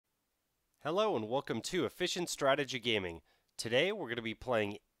Hello and welcome to Efficient Strategy Gaming. Today we're going to be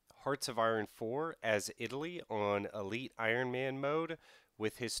playing Hearts of Iron 4 as Italy on Elite Iron Man mode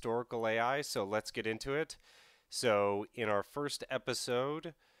with historical AI, so let's get into it. So in our first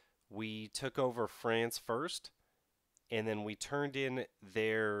episode, we took over France first, and then we turned in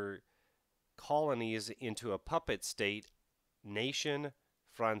their colonies into a puppet state, Nation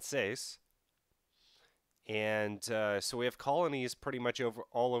Française. And so we have colonies pretty much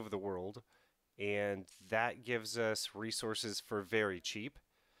all over the world, and that gives us resources for very cheap.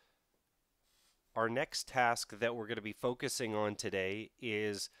 Our next task that we're going to be focusing on today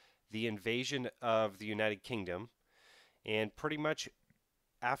is the invasion of the United Kingdom. And pretty much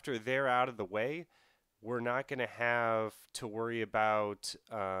after they're out of the way, we're not going to have to worry about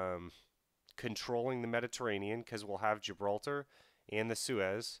controlling the Mediterranean because we'll have Gibraltar and the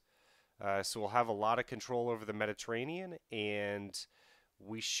Suez. So we'll have a lot of control over the Mediterranean, and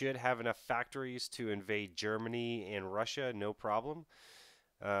we should have enough factories to invade Germany and Russia, no problem.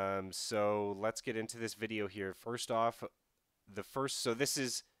 So let's get into this video here. First off, so this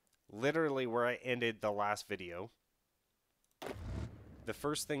is literally where I ended the last video. The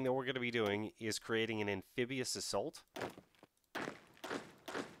first thing that we're going to be doing is creating an amphibious assault.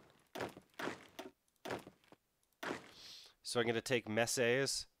 So I'm going to take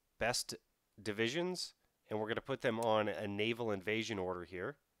Messay's best divisions, and we're going to put them on a naval invasion order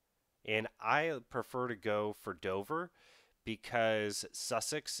here. And I prefer to go for Dover because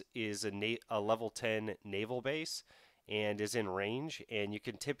Sussex is a level 10 naval base and is in range, and you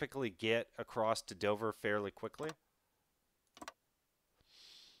can typically get across to Dover fairly quickly.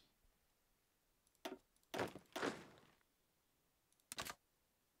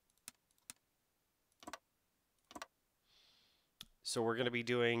 So we're going to be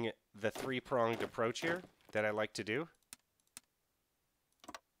doing the three-pronged approach here that I like to do.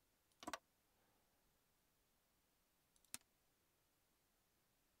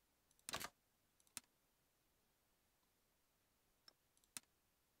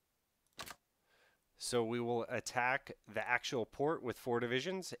 So we will attack the actual port with 4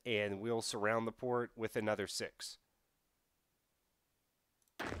 divisions, and we'll surround the port with another 6.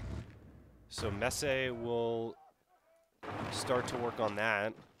 So Messe will start to work on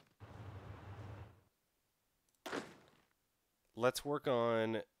that. Let's work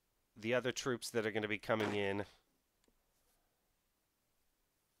on the other troops that are going to be coming in.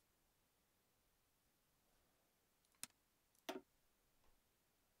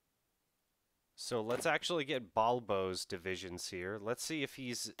 So let's actually get Balbo's divisions here. Let's see if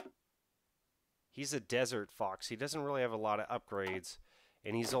he's a desert fox. He doesn't really have a lot of upgrades,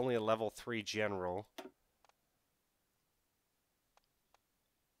 and he's only a level 3 general.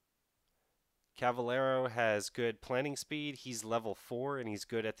 Cavallero has good planning speed. He's level 4 and he's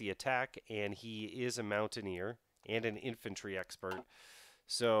good at the attack, and he is a mountaineer and an infantry expert.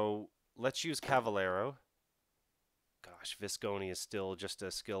 So let's use Cavallero. Gosh, Visconti is still just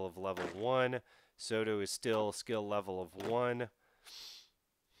a skill of level 1. Soto is still skill level of 1.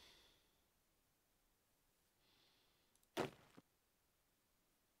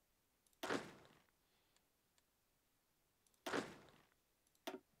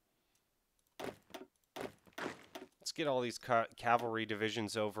 Let's get all these cavalry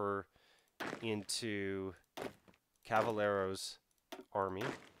divisions over into Cavallero's army.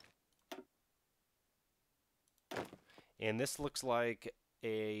 And this looks like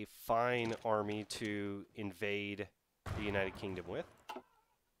a fine army to invade the United Kingdom with.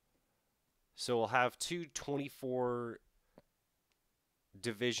 So we'll have two 24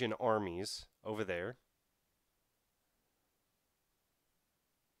 division armies over there.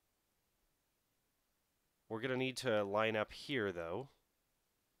 We're going to need to line up here, though,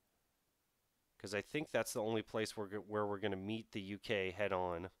 because I think that's the only place where we're going to meet the UK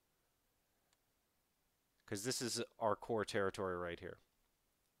head-on, because this is our core territory right here.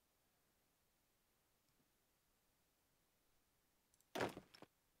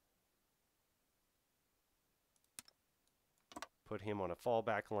 Put him on a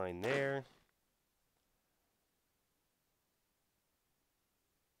fallback line there.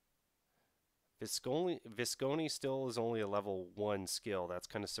 Visconti still is only a level 1 skill. That's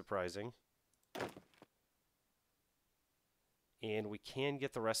kind of surprising. And we can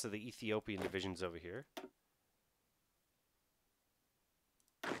get the rest of the Ethiopian divisions over here.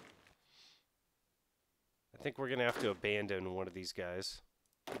 I think we're going to have to abandon one of these guys.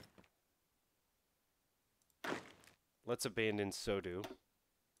 Let's abandon Sodu.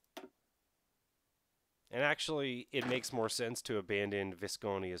 And actually, it makes more sense to abandon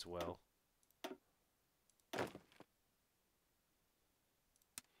Visconti as well.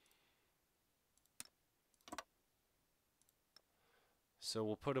 So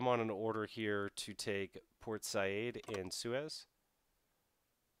we'll put them on an order here to take Port Said and Suez.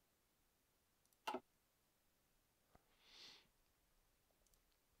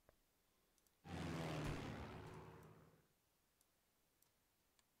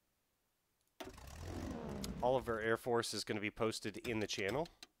 All of our Air Force is going to be posted in the channel.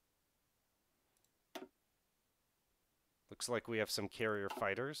 Looks like we have some carrier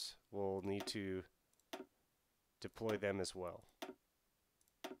fighters. We'll need to deploy them as well.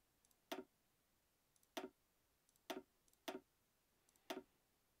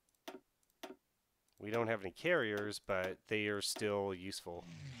 We don't have any carriers, but they are still useful.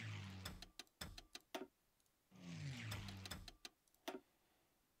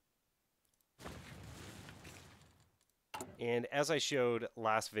 And as I showed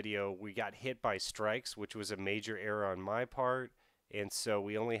last video, we got hit by strikes, which was a major error on my part. And so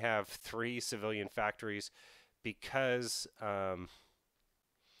we only have 3 civilian factories because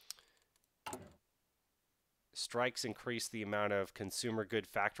strikes increase the amount of consumer good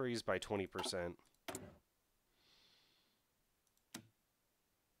factories by 20%.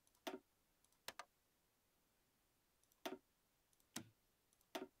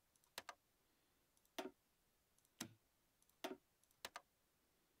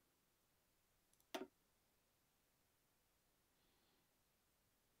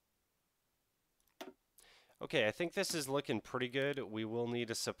 Okay, I think this is looking pretty good. We will need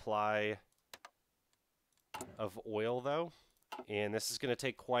a supply of oil though, and this is going to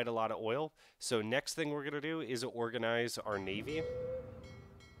take quite a lot of oil. So next thing we're going to do is organize our Navy.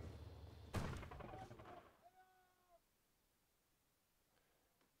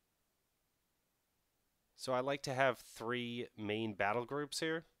 So I like to have 3 main battle groups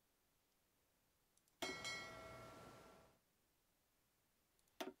here.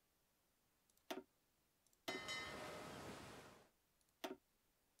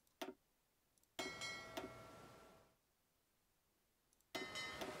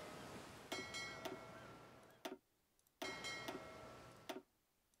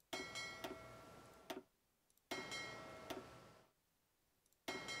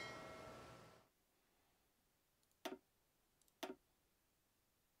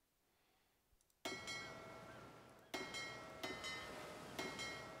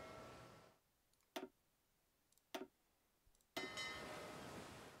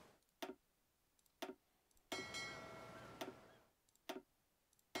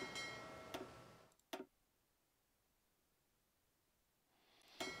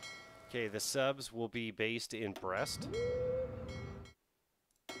 Okay, the subs will be based in Brest.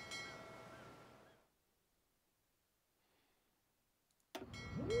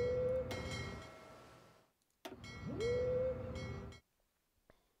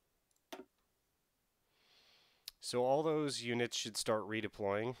 So all those units should start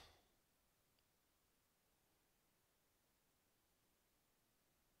redeploying.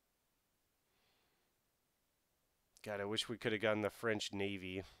 God, I wish we could have gotten the French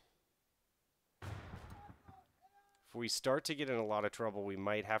Navy. If we start to get in a lot of trouble, we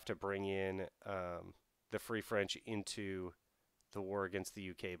might have to bring in the Free French into the war against the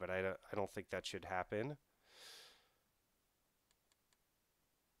UK, but I don't think that should happen.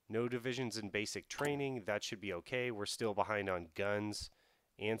 No divisions in basic training, that should be okay. We're still behind on guns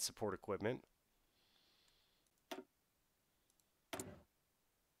and support equipment.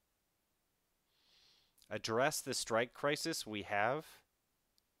 Address the strike crisis we have.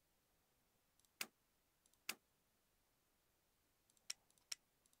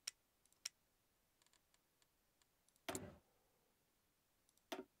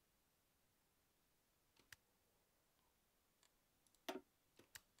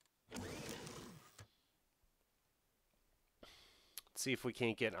 Let's see if we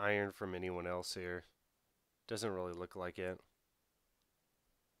can't get iron from anyone else here. Doesn't really look like it.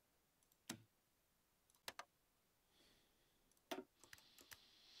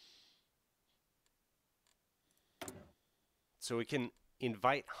 So we can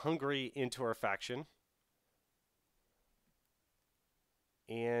invite Hungary into our faction.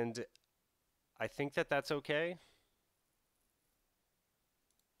 And I think that that's okay.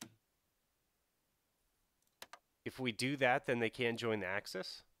 If we do that, then they can't join the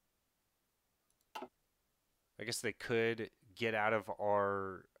Axis. I guess they could get out of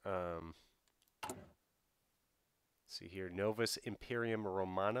our... let's see here. Novus Imperium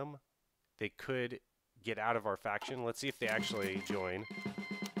Romanum. They could get out of our faction. Let's see if they actually join.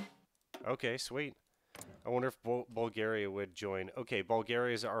 Okay, sweet. I wonder if Bulgaria would join. Okay,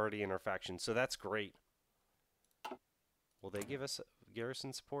 Bulgaria is already in our faction, so that's great. Will they give us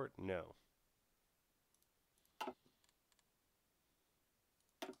garrison support? No.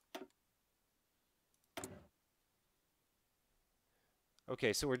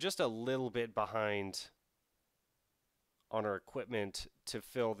 Okay, so we're just a little bit behind on our equipment to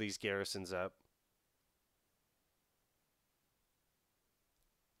fill these garrisons up.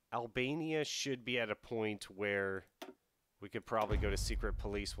 Albania should be at a point where we could probably go to secret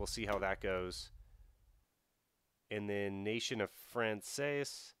police. We'll see how that goes. And then Nation of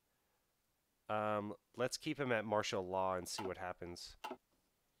Frances. Let's keep him at martial law and see what happens.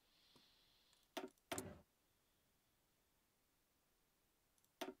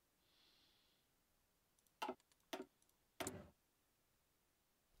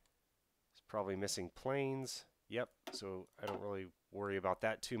 It's probably missing planes. Yep, so I don't really worry about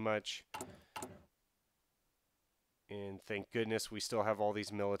that too much. And thank goodness we still have all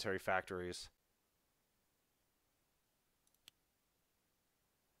these military factories.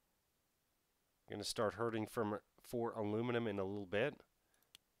 I'm going to start herding for aluminum in a little bit.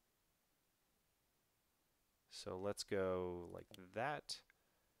 So let's go like that.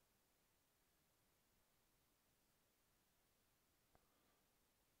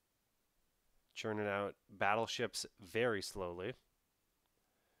 Churning out battleships very slowly.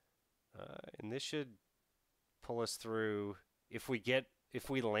 And this should pull us through. If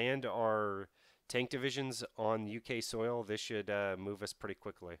we land our tank divisions on UK soil, this should move us pretty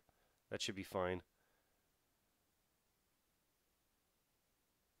quickly. That should be fine.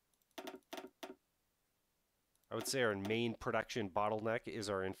 I would say our main production bottleneck is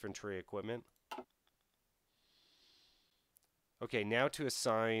our infantry equipment. Okay, now to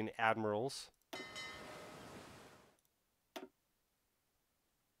assign admirals.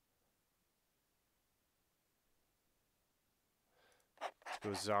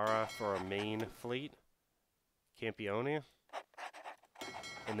 Go Zara for our main fleet. Campione.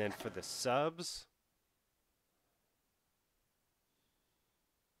 And then for the subs,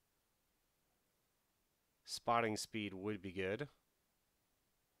 spotting speed would be good.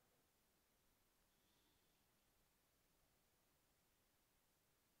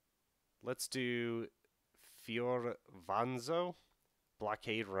 Let's do Fiorvanzo,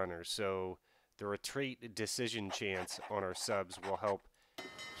 blockade runner. So the retreat decision chance on our subs will help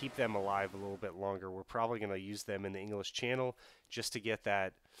keep them alive a little bit longer. We're probably going to use them in the English Channel just to get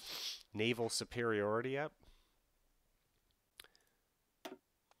that naval superiority up.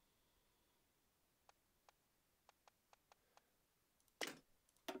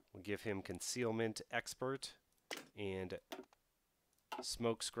 We'll give him concealment expert and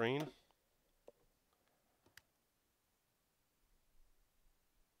smoke screen.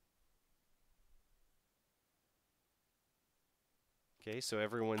 Okay, so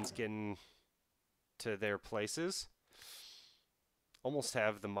everyone's getting to their places. Almost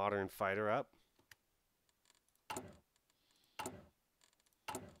have the modern fighter up.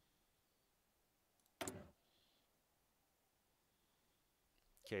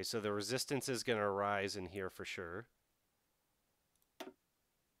 Okay, so the resistance is going to rise in here for sure.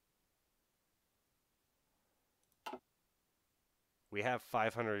 We have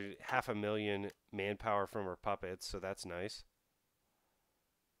 500,000 manpower from our puppets, so that's nice.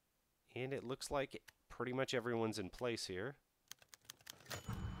 And it looks like pretty much everyone's in place here.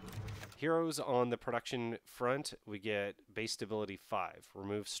 Heroes on the production front, we get base stability 5.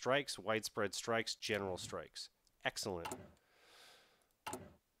 Remove strikes, widespread strikes, general strikes. Excellent.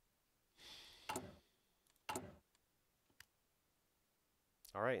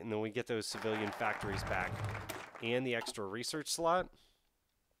 All right, and then we get those civilian factories back and the extra research slot.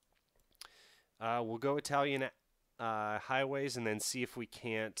 We'll go Italian highways and then see if we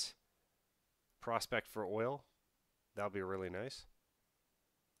can't prospect for oil. That'll be really nice.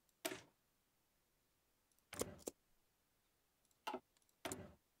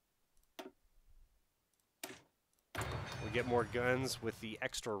 We get more guns with the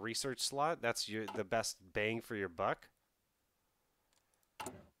extra research slot. That's the best bang for your buck.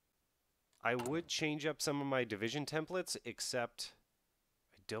 I would change up some of my division templates, except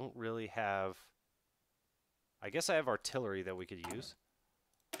I don't really have... I guess I have artillery that we could use.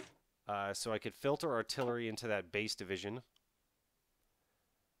 So I could filter artillery into that base division.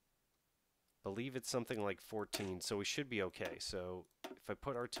 Believe it's something like 14, so we should be okay. So if I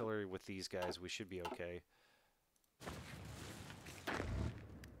put artillery with these guys, we should be okay.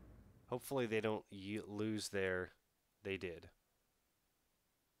 Hopefully they don't lose their... They did.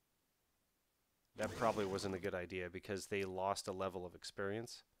 That probably wasn't a good idea because they lost a level of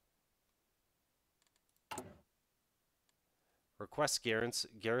experience. Request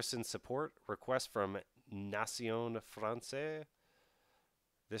garrison support. Request from Nation Francais.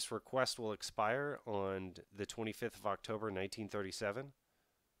 This request will expire on the 25th of October, 1937.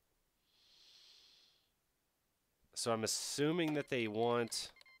 So I'm assuming that they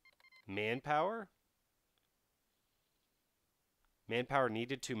want manpower. Manpower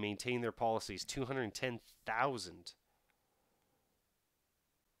needed to maintain their policies, 210,000.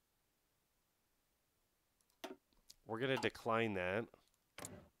 We're going to decline that.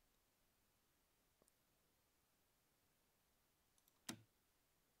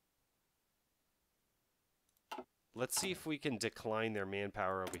 Let's see if we can decline their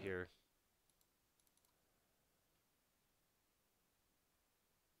manpower over here.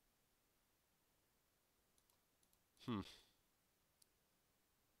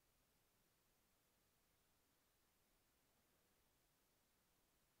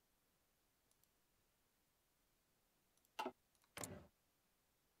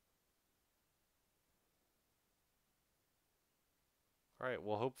 All right,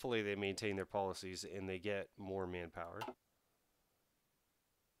 well, hopefully they maintain their policies and they get more manpower.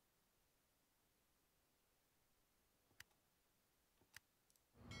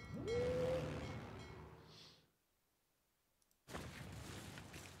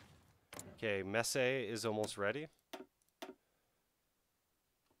 Okay, Messe is almost ready.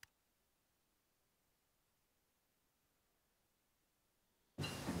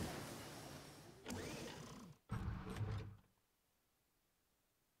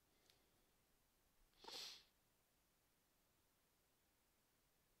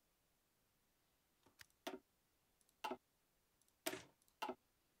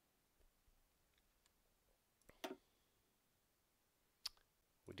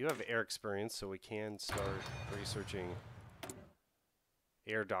 We do have air experience, so we can start researching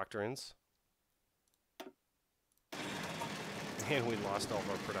air doctrines. And we lost all of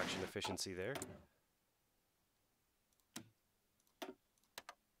our production efficiency there.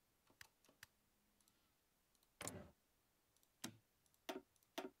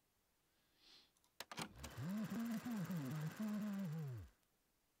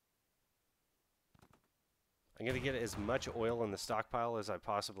 I'm going to get as much oil in the stockpile as I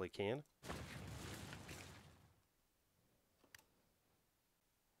possibly can.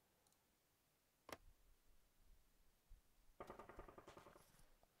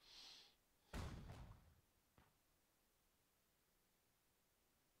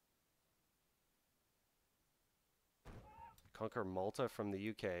 Conquer Malta from the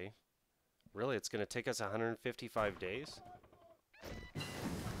UK. Really, it's going to take us 155 days?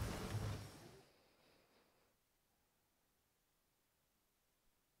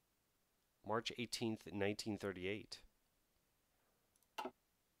 March 18th, 1938.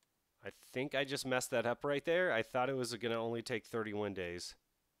 I think I just messed that up right there. I thought it was going to only take 31 days.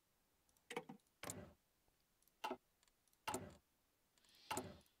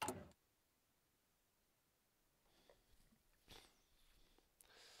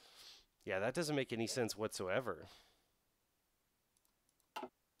 Yeah, that doesn't make any sense whatsoever.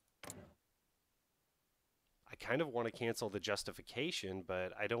 I kind of want to cancel the justification,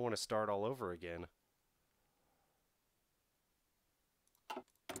 but I don't want to start all over again.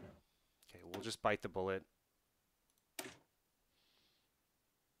 Okay, we'll just bite the bullet.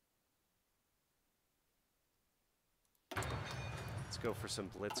 Let's go for some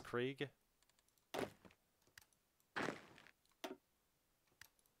blitzkrieg.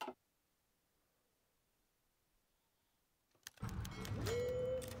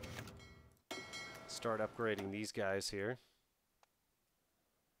 Start upgrading these guys here.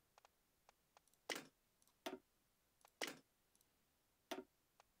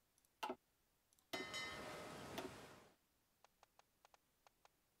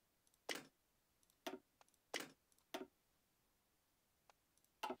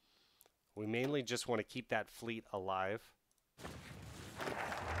 We mainly just want to keep that fleet alive.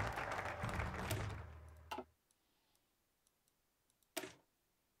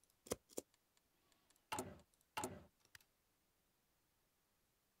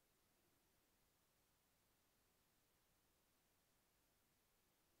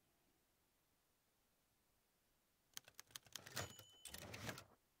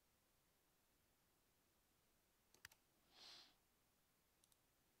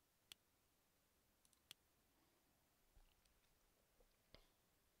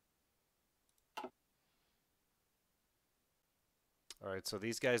 All right, so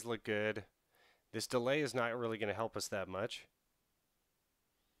these guys look good. This delay is not really going to help us that much.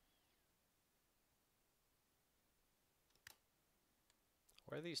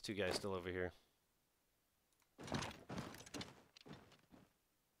 Why are these two guys still over here?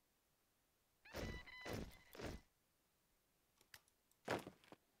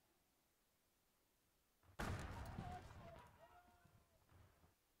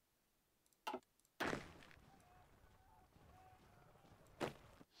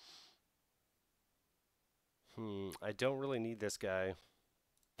 I don't really need this guy.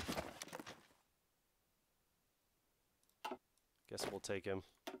 Guess we'll take him.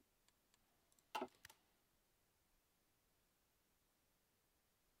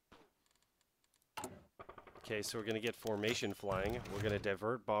 Okay, so we're going to get formation flying. We're going to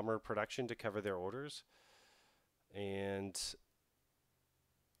divert bomber production to cover their orders. And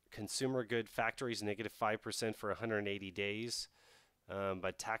consumer good factories -5% for 180 days.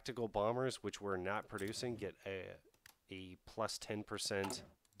 But tactical bombers, which we're not producing, get a plus 10%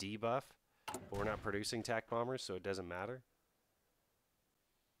 debuff. But we're not producing TAC bombers, so it doesn't matter.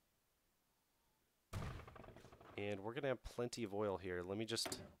 And we're going to have plenty of oil here. Let me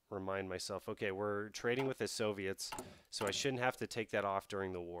just remind myself. Okay, we're trading with the Soviets, so I shouldn't have to take that off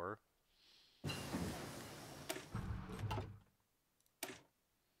during the war.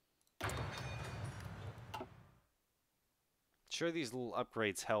 Sure, these little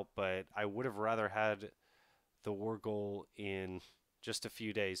upgrades help, but I would have rather had the war goal in just a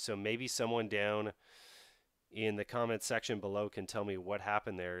few days. So maybe someone down in the comment section below can tell me what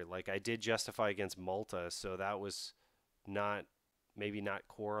happened there. Like, I did justify against Malta, so that was not, maybe not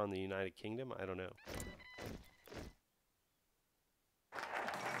core on the United Kingdom. I don't know.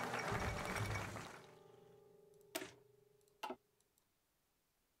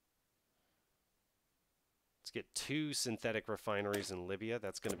 Let's get 2 synthetic refineries in Libya.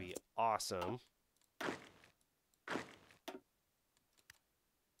 That's going to be awesome.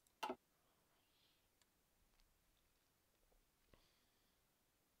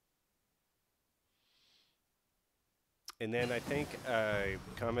 And then I think a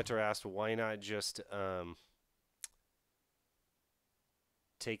commenter asked, why not just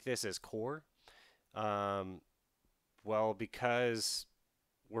take this as core? Well, because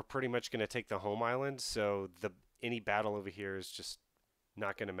we're pretty much going to take the home island, so any battle over here is just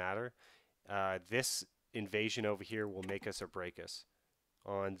not going to matter. This invasion over here will make us or break us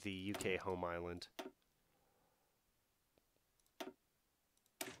on the UK home island.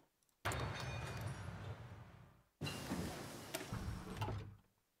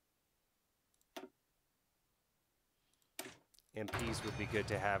 MPs would be good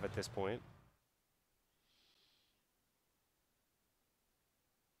to have at this point.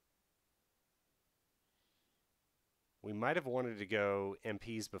 We might have wanted to go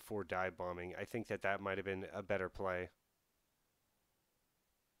MPs before dive bombing. I think that might have been a better play.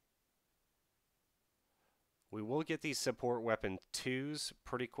 We will get these support weapon 2s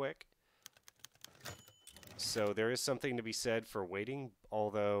pretty quick. So there is something to be said for waiting,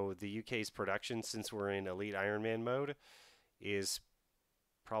 although the UK's production, since we're in Elite Iron Man mode, is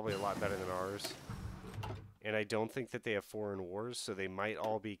probably a lot better than ours. And I don't think that they have foreign wars, so they might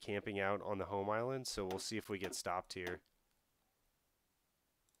all be camping out on the home island, so we'll see if we get stopped here.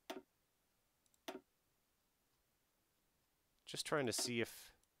 Just trying to see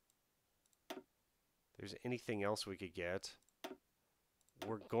if there's anything else we could get.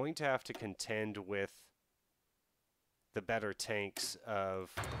 We're going to have to contend with the better tanks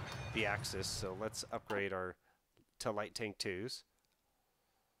of the Axis, so let's upgrade our to light tank 2s.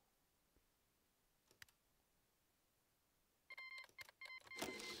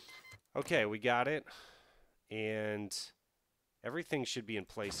 Okay, we got it, and everything should be in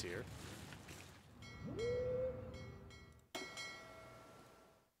place here.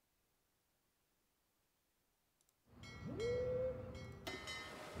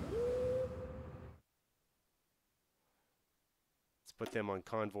 Let's put them on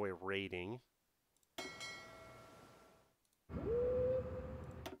convoy raiding.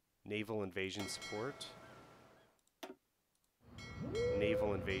 Naval invasion support.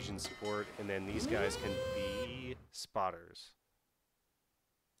 Naval invasion support, and then these guys can be spotters.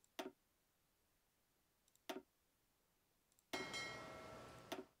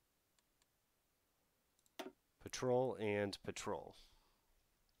 Patrol and patrol.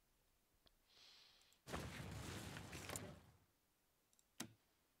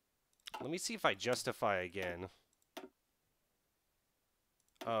 Let me see if I justify again.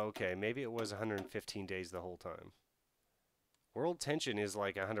 Oh, okay, maybe it was 115 days the whole time. World tension is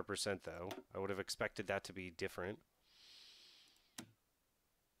like 100% though. I would have expected that to be different.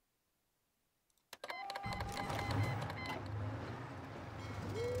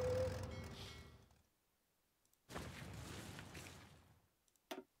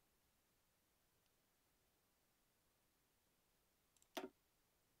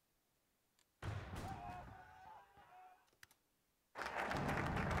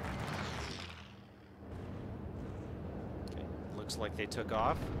 Like they took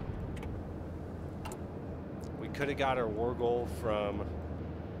off. We could have got our war goal from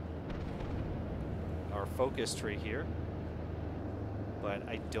our focus tree here, but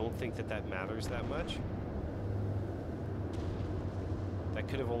I don't think that that matters that much. That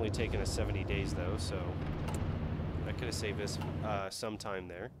could have only taken us 70 days though, so that could have saved us some time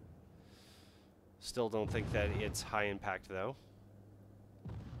there. Still don't think that it's high impact though.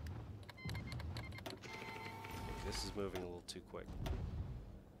 This is moving a little too quick.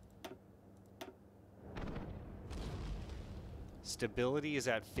 Stability is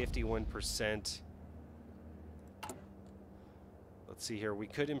at 51%. Let's see here. We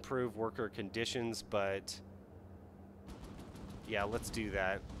could improve worker conditions, but yeah, let's do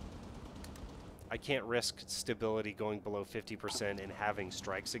that. I can't risk stability going below 50% and having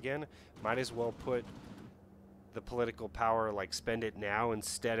strikes again. Might as well put the political power, like spend it now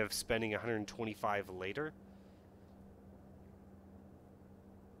instead of spending 125 later.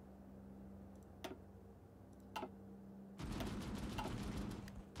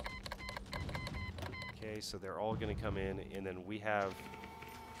 Okay, so they're all going to come in, and then we have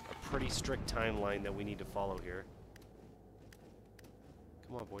a pretty strict timeline that we need to follow here.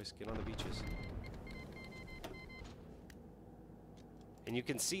 Come on, boys, get on the beaches. And you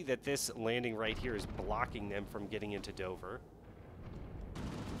can see that this landing right here is blocking them from getting into Dover.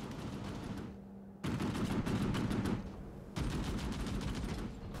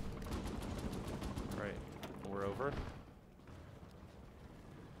 All right, we're over.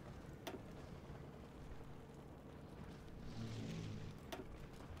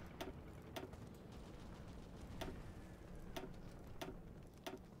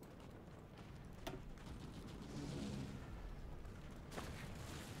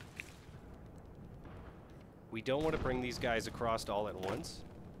 We don't want to bring these guys across all at once,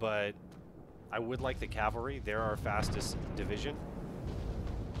 but I would like the cavalry. They're our fastest division.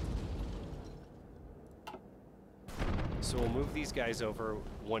 So we'll move these guys over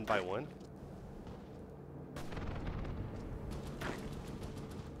one by one.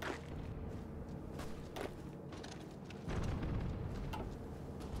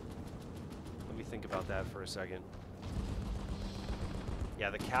 Let me think about that for a second. Yeah,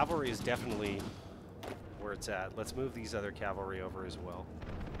 the cavalry is definitely where it's at. Let's move these other cavalry over as well.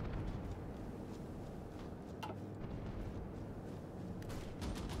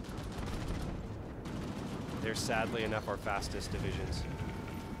 They're sadly enough our fastest divisions.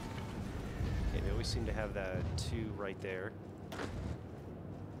 Okay, they always seem to have that 2 right there.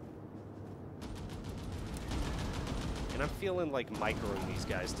 And I'm feeling like microing these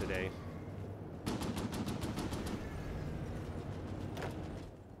guys today.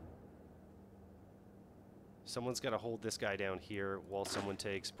 Someone's got to hold this guy down here while someone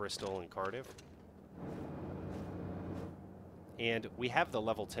takes Bristol and Cardiff. And we have the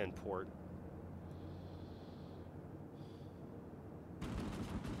level 10 port.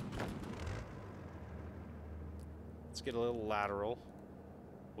 Let's get a little lateral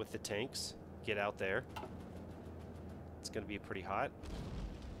with the tanks. Get out there. It's going to be pretty hot.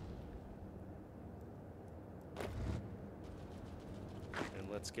 And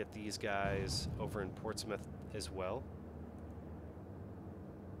let's get these guys over in Portsmouth as well.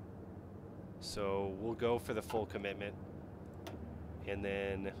 So we'll go for the full commitment and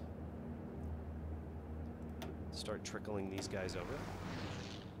then start trickling these guys over.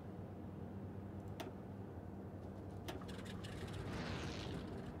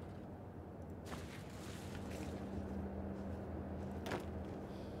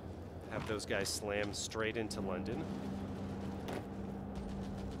 Have those guys slam straight into London.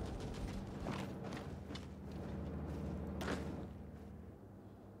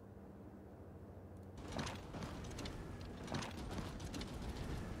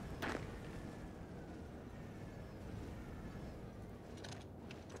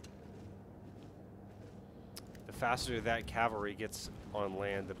 The faster that cavalry gets on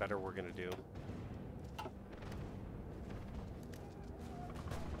land, the better we're going to do.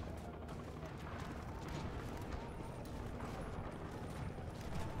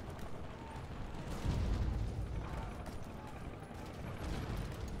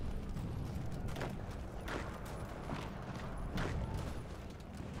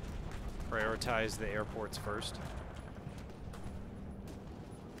 Prioritize the airports first.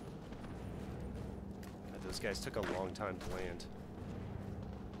 God, those guys took a long time to land.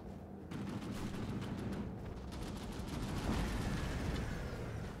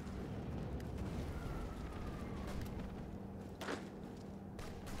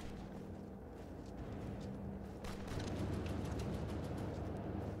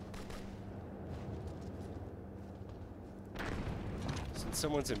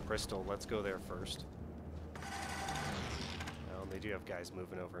 Someone's in Bristol. Let's go there first. Well, they do have guys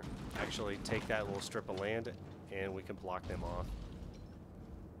moving over. Actually, take that little strip of land, and we can block them off.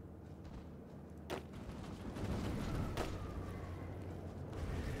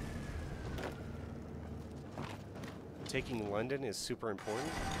 Taking London is super important,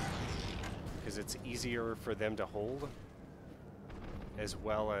 because it's easier for them to hold, as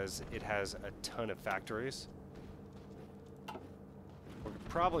well as it has a ton of factories. We're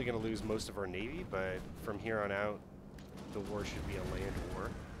probably going to lose most of our navy, but from here on out, the war should be a land war.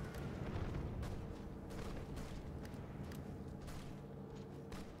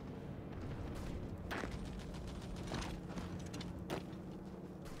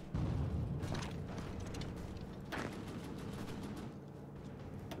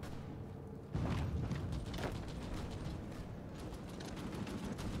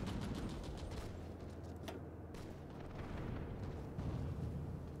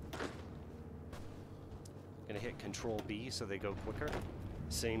 Gonna hit Control B so they go quicker.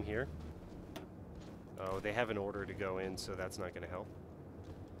 Same here. Oh, they have an order to go in, so that's not gonna help.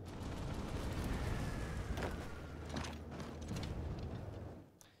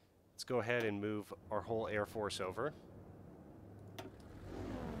 Let's go ahead and move our whole Air Force over.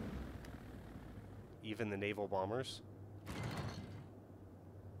 Even the naval bombers.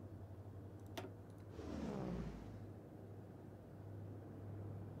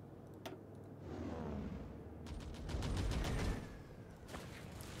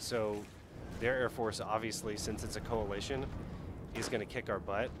 So their Air Force, obviously, since it's a coalition, is going to kick our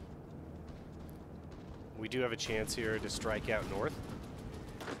butt. We do have a chance here to strike out north.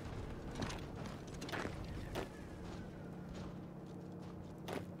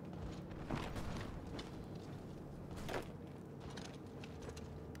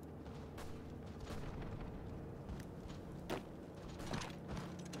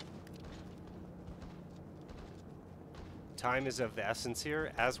 Time is of the essence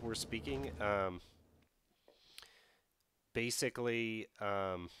here. As we're speaking, basically,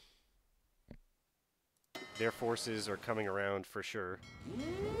 their forces are coming around for sure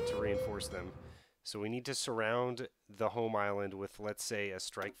to reinforce them. So we need to surround the home island with, let's say, a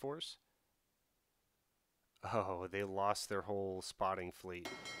strike force. Oh, they lost their whole spotting fleet.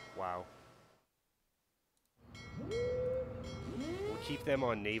 Wow. We'll keep them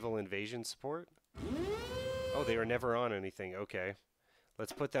on naval invasion support. Oh, they were never on anything. Okay.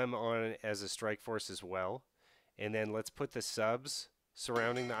 Let's put them on as a strike force as well. And then let's put the subs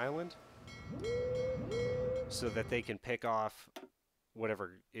surrounding the island so that they can pick off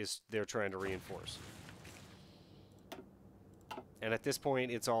whatever is they're trying to reinforce. And at this point,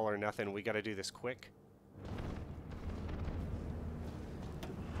 it's all or nothing. We got to do this quick.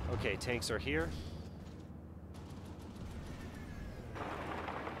 Okay, tanks are here.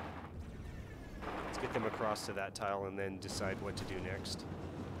 Get them across to that tile and then decide what to do next.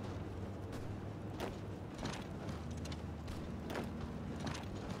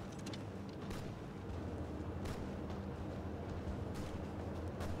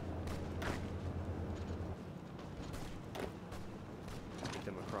 Let's get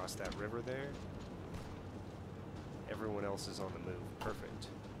them across that river there. Everyone else is on the move. Perfect.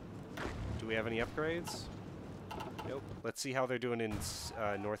 Do we have any upgrades? Nope. Let's see how they're doing in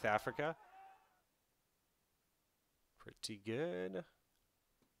North Africa. Pretty good.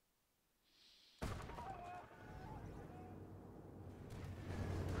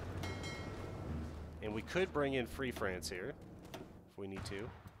 And we could bring in Free France here, if we need to.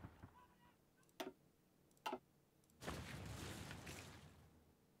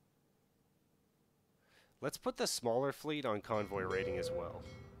 Let's put the smaller fleet on convoy rating as well.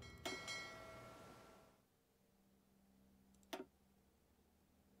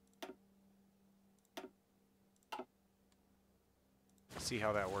 See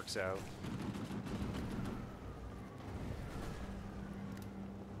how that works out.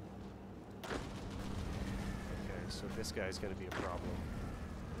 Okay, so this guy's going to be a problem.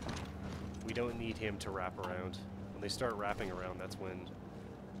 We don't need him to wrap around. When they start wrapping around, that's when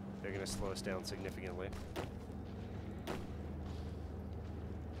they're going to slow us down significantly.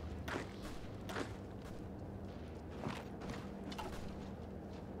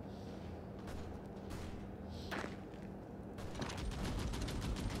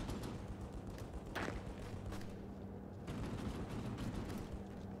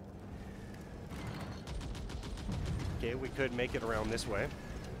 Okay, we could make it around this way.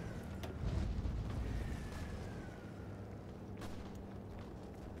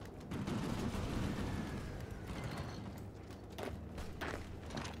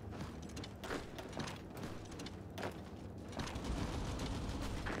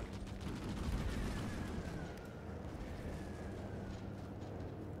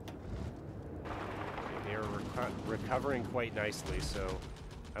 recovering quite nicely, so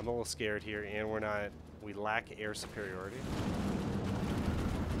I'm a little scared here, and we lack air superiority.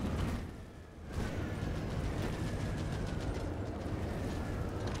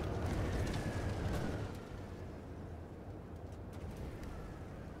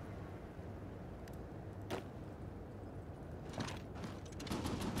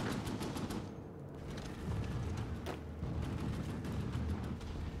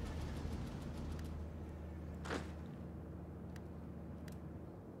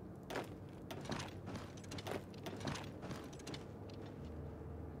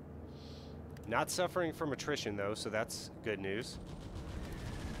 Not suffering from attrition, though, so that's good news.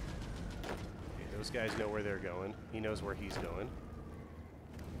 Okay, those guys know where they're going. He knows where he's going.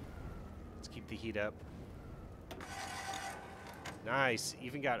 Let's keep the heat up. Nice.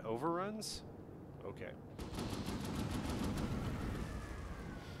 Even got overruns? Okay.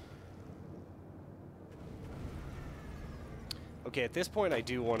 Okay, at this point, I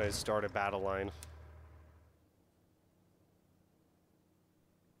do want to start a battle line.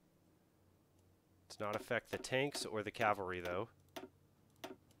 Not affect the tanks or the cavalry, though.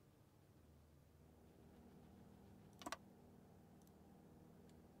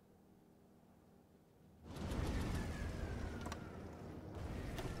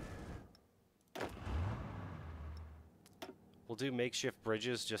 We'll do makeshift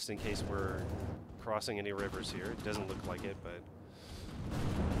bridges just in case we're crossing any rivers here. It doesn't look like it, but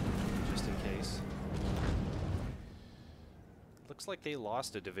just in case. Looks like they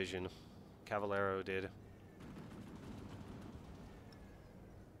lost a division. Cavallero did.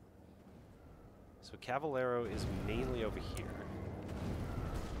 So Cavallero is mainly over here.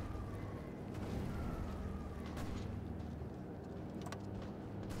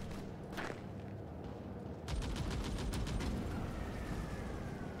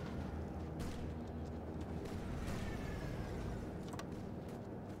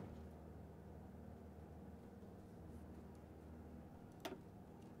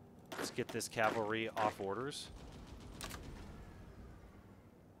 Let's get this cavalry off orders.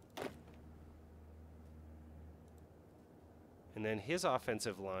 And then his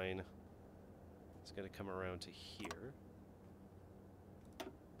offensive line is going to come around to here.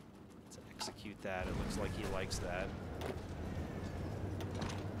 Let's execute that. It looks like he likes that.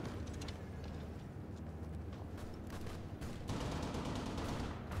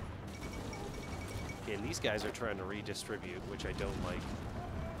 Okay, and these guys are trying to redistribute, which I don't like.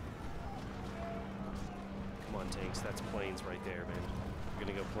 Come on, tanks. That's plains right there, man. We're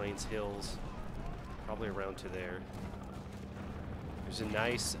going to go plains, hills, probably around to there. There's a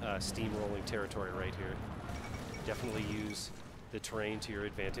nice steamrolling territory right here. Definitely use the terrain to your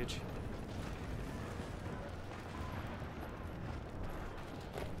advantage.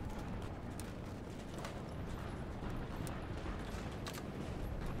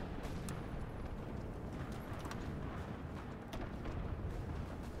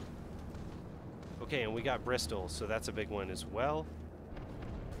 Okay, and we got Bristol, so that's a big one as well.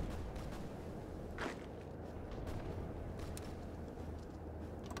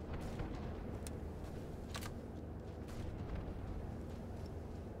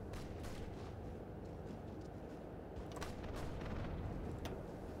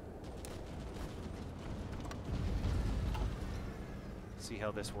 See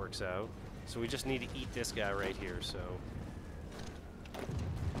how this works out. So we just need to eat this guy right here, so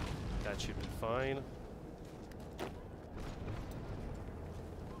that should be fine.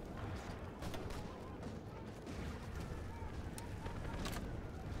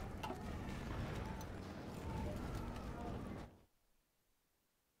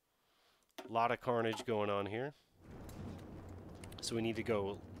 A lot of carnage going on here. So we need to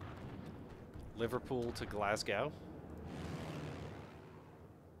go Liverpool to Glasgow.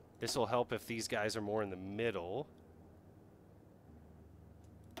 This will help if these guys are more in the middle.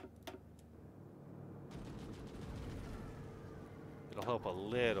 It'll help a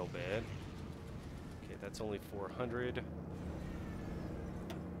little bit. Okay, that's only 400.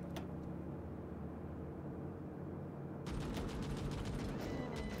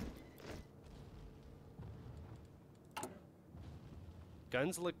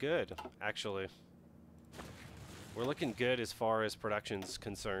 Guns look good, actually. We're looking good as far as production's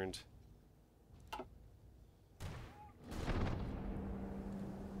concerned.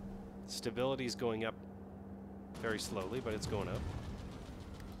 Stability's going up very slowly, but it's going up.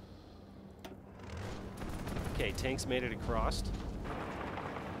 Okay, tanks made it across.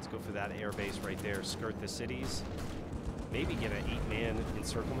 Let's go for that air base right there. Skirt the cities. Maybe get an 8-man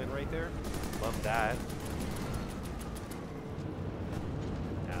encirclement right there. Love that.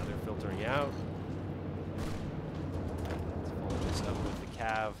 Now they're filtering out.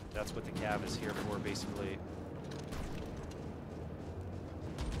 cav. That's what the cav is here for, basically.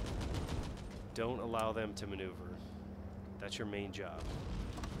 Don't allow them to maneuver. That's your main job.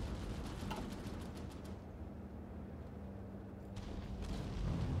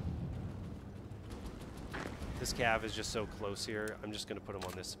 This cav is just so close here. I'm just going to put him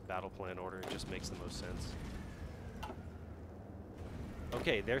on this battle plan order. It just makes the most sense.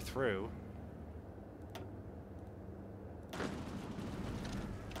 Okay, they're through.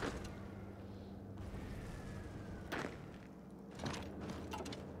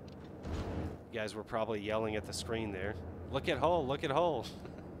 You guys were probably yelling at the screen there. Look at Hull, look at Hull.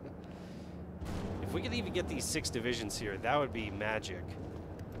 If we could even get these 6 divisions here, that would be magic.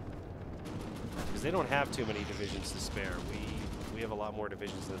 Because they don't have too many divisions to spare. We have a lot more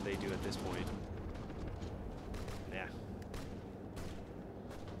divisions than they do at this point. Nah.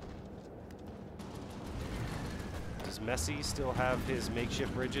 Does Messi still have his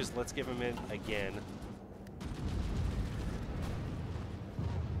makeshift bridges? Let's give him it again.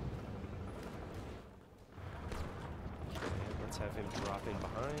 Let's have him drop in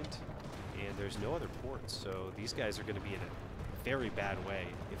behind. And there's no other ports, so these guys are going to be in a very bad way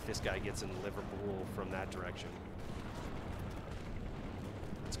if this guy gets in Liverpool from that direction.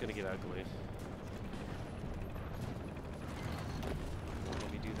 It's going to get ugly.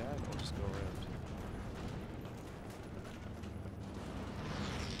 Let me do that. I'll just go around.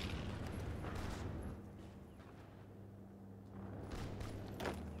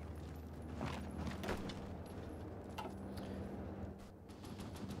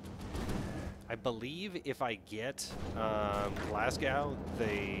 I believe if I get Glasgow,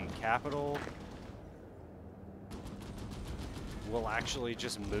 the capital will actually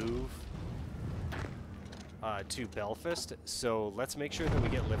just move to Belfast. So let's make sure that we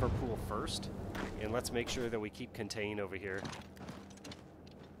get Liverpool first, and let's make sure that we keep contained over here.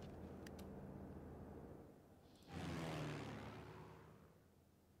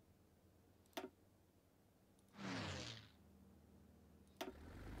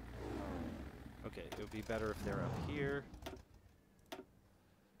 Okay, it would be better if they're up here.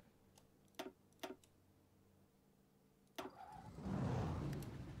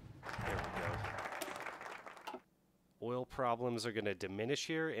 There we go. Oil problems are going to diminish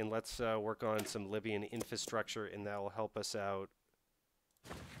here, and let's work on some Libyan infrastructure, and that will help us out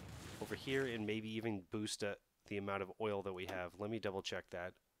over here, and maybe even boost the amount of oil that we have. Let me double check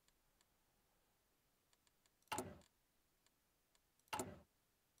that.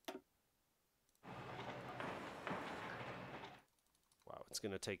 It's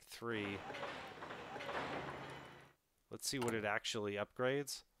going to take 3. Let's see what it actually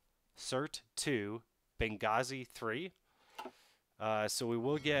upgrades. Cert 2, Benghazi 3. So we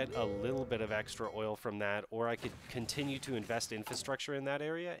will get a little bit of extra oil from that, or I could continue to invest infrastructure in that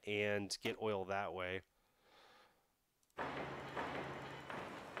area and get oil that way.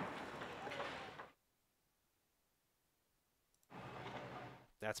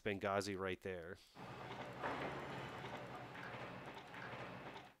 That's Benghazi right there.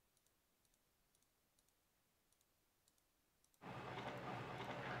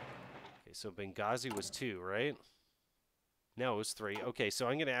 So Benghazi was 2, right? No, it was 3. Okay, so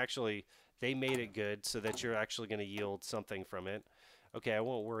I'm going to actually, they made it good so that you're actually going to yield something from it. Okay, I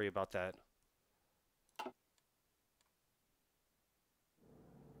won't worry about that.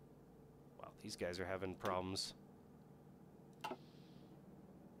 Wow, these guys are having problems.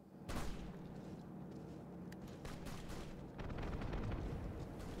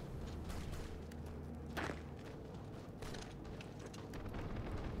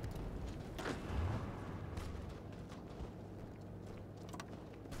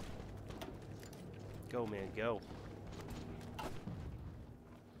 Go, man, go.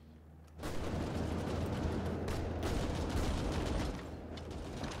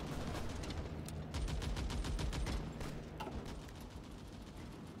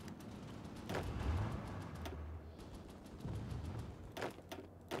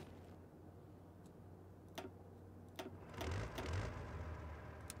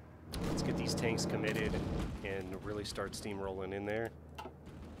 Let's get these tanks committed and really start steamrolling in there.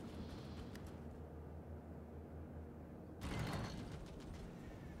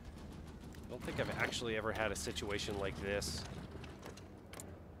 I don't think I've actually ever had a situation like this,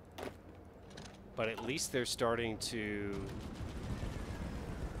 but at least they're starting to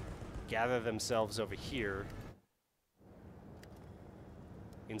gather themselves over here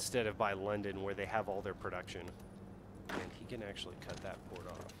instead of by London where they have all their production. And he can actually cut that port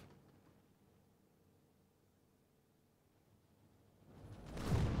off.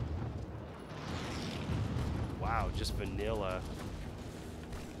 Wow, just vanilla.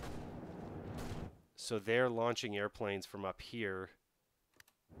 So they're launching airplanes from up here.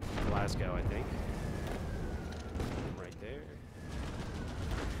 Glasgow, I think. Right there.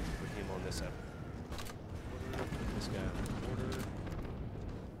 Put him on this up. Put this guy on the border.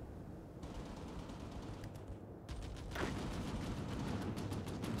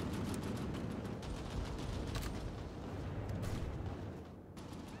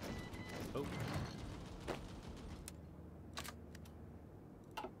 Oh.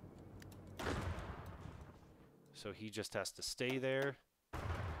 So he just has to stay there.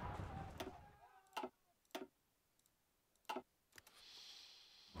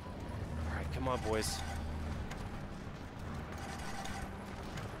 Alright, come on, boys.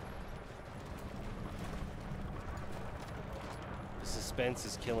 The suspense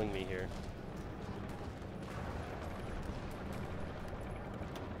is killing me here.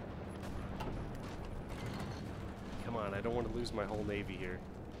 Come on, I don't want to lose my whole navy here.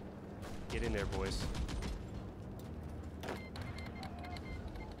 Get in there, boys.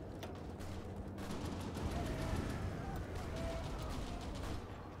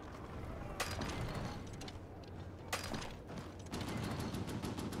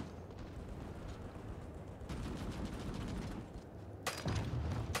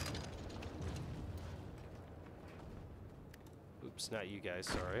 Oops, not you guys,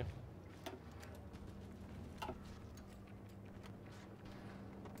 sorry.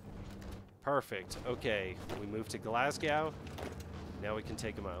 Perfect. Okay, we move to Glasgow. Now we can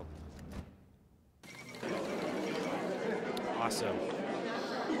take them out. Awesome.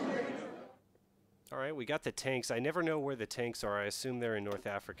 Alright, we got the tanks. I never know where the tanks are. I assume they're in North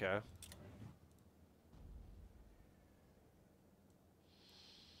Africa.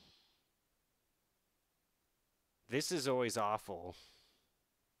 This is always awful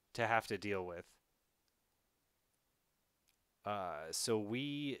to have to deal with. So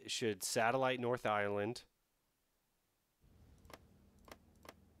we should satellite North Ireland.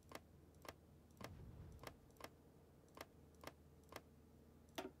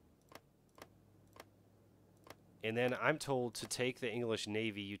 And then I'm told to take the English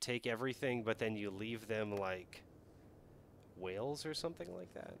Navy. You take everything, but then you leave them like Wales or something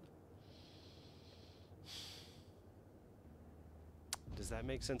like that. Does that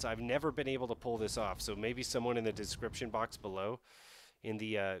make sense? I've never been able to pull this off, so maybe someone in the description box below, in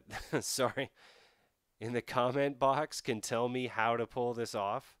the sorry, in the comment box can tell me how to pull this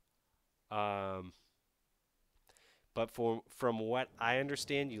off. But from what I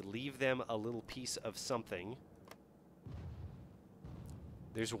understand, you leave them a little piece of something.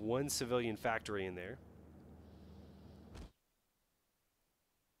 There's one civilian factory in there.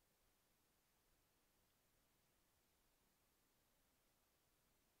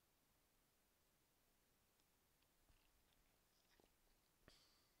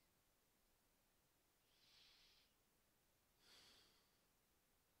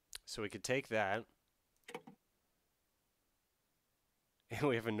 So we could take that. And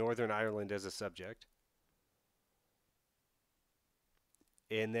we have a Northern Ireland as a subject.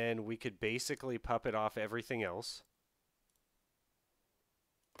 And then we could basically puppet off everything else.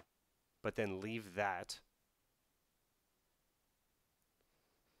 But then leave that.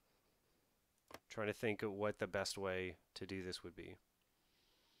 Trying to think of what the best way to do this would be.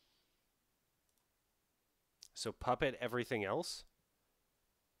 So puppet everything else.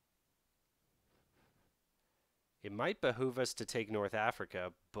 It might behoove us to take North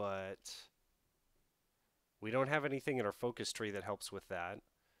Africa, but we don't have anything in our focus tree that helps with that.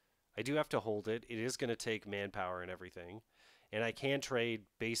 I do have to hold it. It is going to take manpower and everything. And I can trade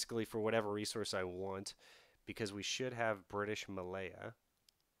basically for whatever resource I want because we should have British Malaya.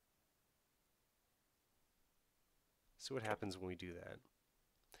 See what happens when we do that.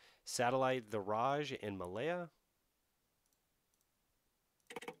 Satellite the Raj and Malaya.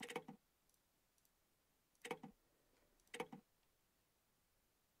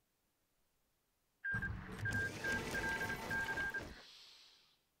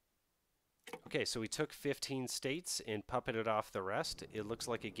 Okay, so we took 15 states and puppeted off the rest. It looks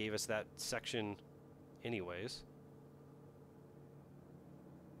like it gave us that section anyways.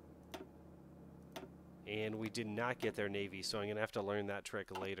 And we did not get their navy, so I'm going to have to learn that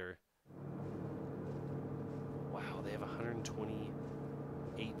trick later. Wow, they have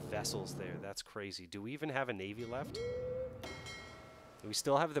 128 vessels there. That's crazy. Do we even have a navy left? We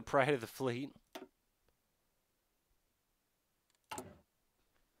still have the pride of the fleet.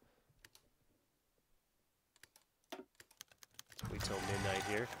 Wait till midnight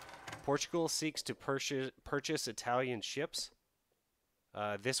here. Portugal seeks to purchase Italian ships.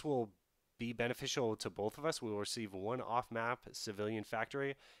 This will be beneficial to both of us. We will receive one off-map civilian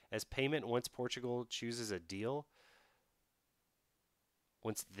factory as payment once Portugal chooses a deal.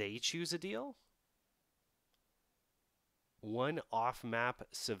 Once they choose a deal? One off-map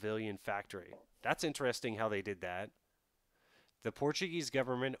civilian factory. That's interesting how they did that. The Portuguese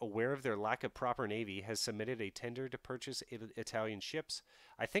government, aware of their lack of proper navy, has submitted a tender to purchase Italian ships.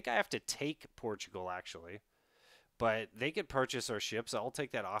 I think I have to take Portugal, actually. But they could purchase our ships. I'll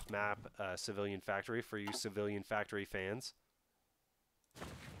take that off-map civilian factory for you civilian factory fans.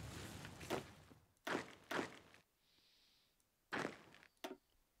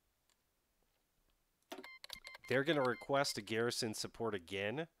 They're going to request a garrison support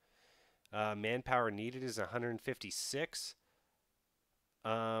again. Manpower needed is 156.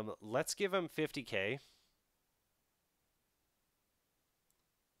 Let's give them 50K.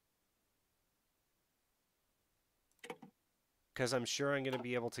 Because I'm sure I'm going to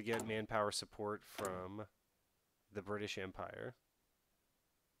be able to get manpower support from the British Empire.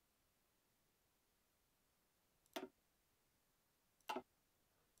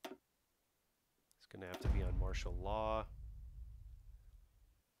 It's going to have to be on martial law.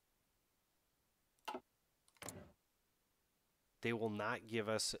 They will not give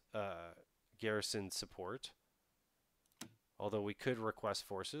us garrison support, although we could request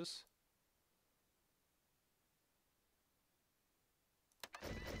forces.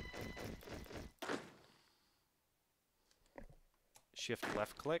 Shift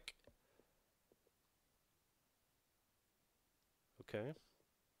left click. Okay.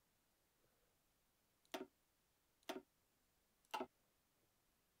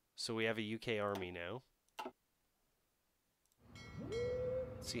 So we have a UK army now.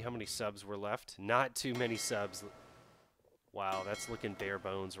 Let's see how many subs were left. Not too many subs. Wow, that's looking bare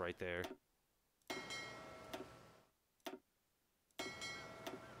bones right there. Let's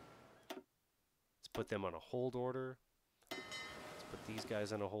put them on a hold order. Let's put these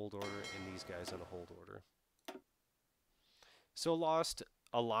guys on a hold order and these guys on a hold order. So lost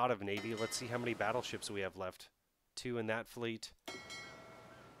a lot of navy. Let's see how many battleships we have left. 2 in that fleet.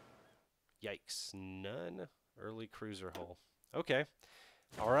 Yikes, none. Early cruiser hull. Okay.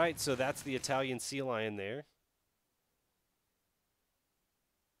 All right, so that's the Italian Sea Lion there.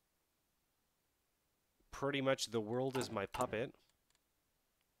 Pretty much the world is my puppet.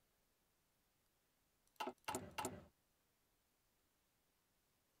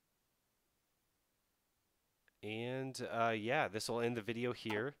 And yeah, this will end the video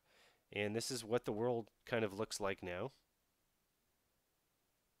here. And this is what the world kind of looks like now.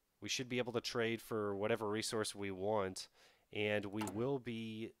 We should be able to trade for whatever resource we want. And we will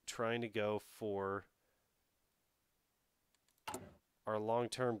be trying to go for our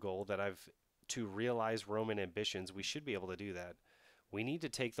long-term goal that to realize Roman ambitions. We should be able to do that. We need to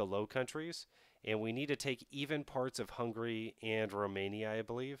take the Low Countries, and we need to take even parts of Hungary and Romania, I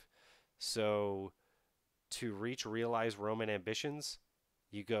believe. So to realize Roman ambitions,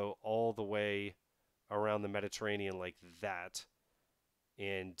 you go all the way around the Mediterranean like that.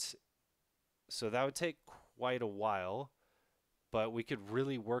 And so that would take quite a while, but we could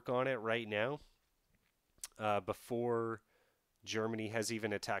really work on it right now before Germany has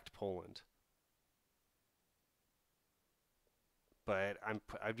even attacked Poland. But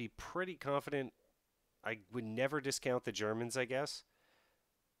I'd be pretty confident. I would never discount the Germans, I guess.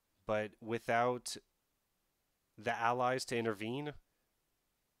 But without the Allies to intervene,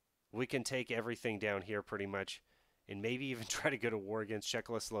 we can take everything down here pretty much, and maybe even try to go to war against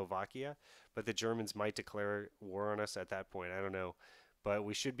Czechoslovakia. But the Germans might declare war on us at that point. I don't know. But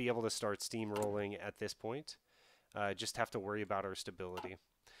we should be able to start steamrolling at this point. Just have to worry about our stability.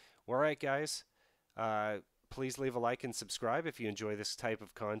 All right, guys. Please leave a like and subscribe if you enjoy this type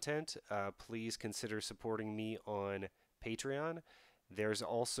of content. Please consider supporting me on Patreon. There's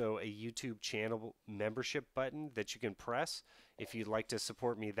also a YouTube channel membership button that you can press if you'd like to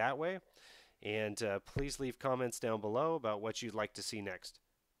support me that way. And please leave comments down below about what you'd like to see next.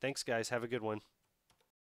 Thanks, guys. Have a good one.